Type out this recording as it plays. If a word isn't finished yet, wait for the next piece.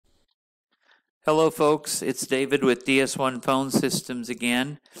Hello folks, it's David with DS1 Phone Systems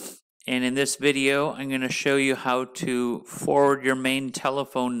again, and in this video I'm going to show you how to forward your main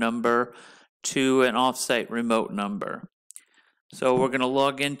telephone number to an offsite remote number. So we're going to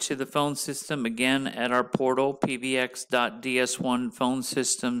log into the phone system again at our portal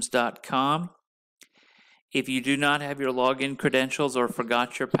pbx.ds1phonesystems.com. If you do not have your login credentials or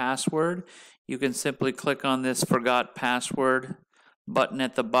forgot your password, you can simply click on this Forgot Password button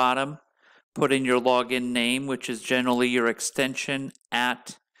at the bottom. Put in your login name, which is generally your extension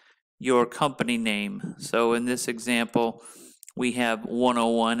at your company name. So in this example, we have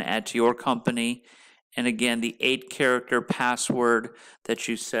 101 at your company. And again, the 8-character password that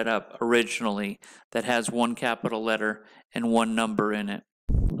you set up originally that has one capital letter and one number in it.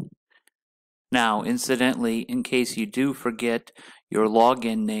 Now, incidentally, in case you do forget your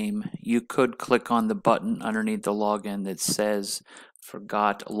login name, you could click on the button underneath the login that says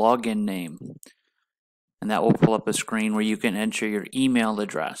Forgot Login Name. And that will pull up a screen where you can enter your email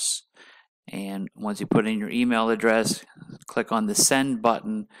address. And once you put in your email address, click on the Send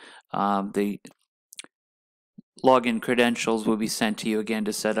button. The login credentials will be sent to you again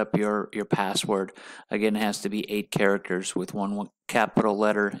to set up your password. Again, it has to be 8 characters with one capital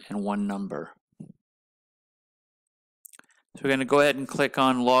letter and one number. So we're going to go ahead and click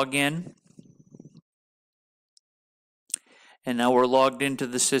on Login. And now we're logged into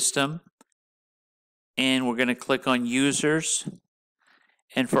the system. And we're going to click on Users.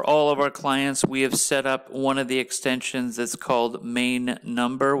 And for all of our clients, we have set up one of the extensions that's called Main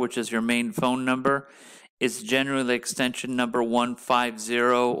Number, which is your main phone number. It's generally extension number 150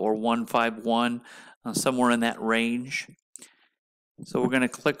 or 151, somewhere in that range. So we're going to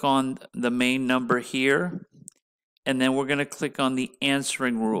click on the main number here. And then we're going to click on the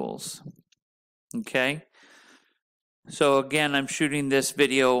answering rules. Okay. So again, I'm shooting this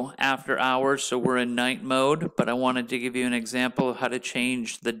video after hours, so we're in night mode, but I wanted to give you an example of how to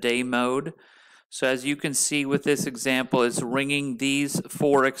change the day mode. So as you can see with this example, it's ringing these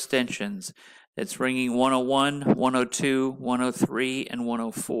 4 extensions. It's ringing 101, 102, 103, and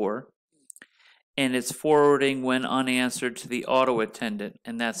 104. And it's forwarding when unanswered to the auto attendant,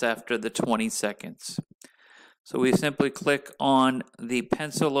 and that's after the 20 seconds. So we simply click on the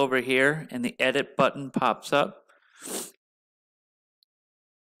pencil over here and the edit button pops up.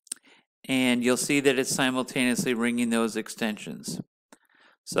 And you'll see that it's simultaneously ringing those extensions.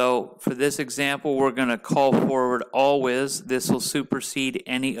 So for this example, we're going to call forward always. This will supersede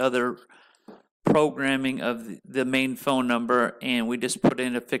any other programming of the main phone number, and we just put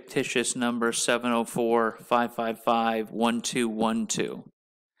in a fictitious number 704-555-1212.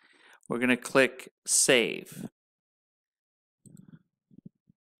 We're going to click Save.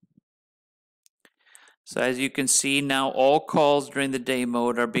 So as you can see, now all calls during the day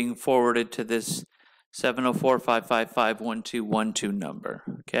mode are being forwarded to this 704-555-1212 number,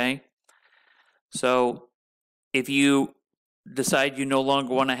 okay? So if you decide you no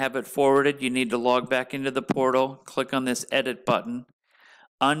longer want to have it forwarded, you need to log back into the portal, click on this Edit button,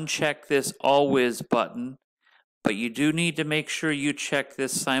 uncheck this Always button, but you do need to make sure you check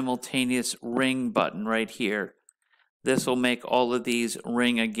this simultaneous ring button right here. This will make all of these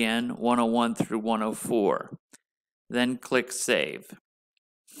ring again, 101 through 104. Then click Save.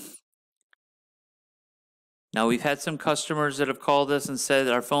 Now we've had some customers that have called us and said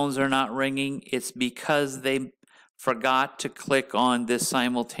our phones are not ringing. It's because they forgot to click on this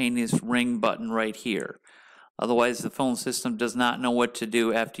simultaneous ring button right here. Otherwise, the phone system does not know what to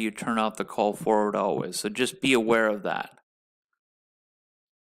do after you turn off the call forward always. So just be aware of that.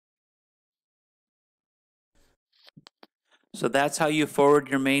 So that's how you forward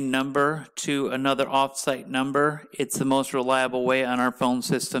your main number to another offsite number. It's the most reliable way on our phone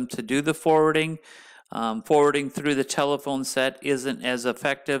system to do the forwarding. Forwarding through the telephone set isn't as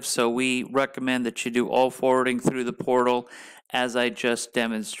effective, so we recommend that you do all forwarding through the portal as I just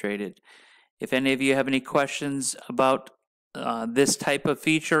demonstrated. If any of you have any questions about this type of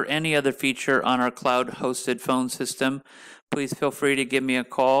feature, any other feature on our cloud-hosted phone system, please feel free to give me a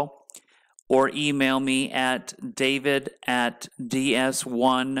call or email me at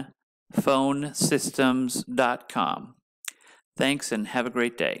david@ds1phonesystems.com. Thanks and have a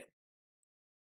great day.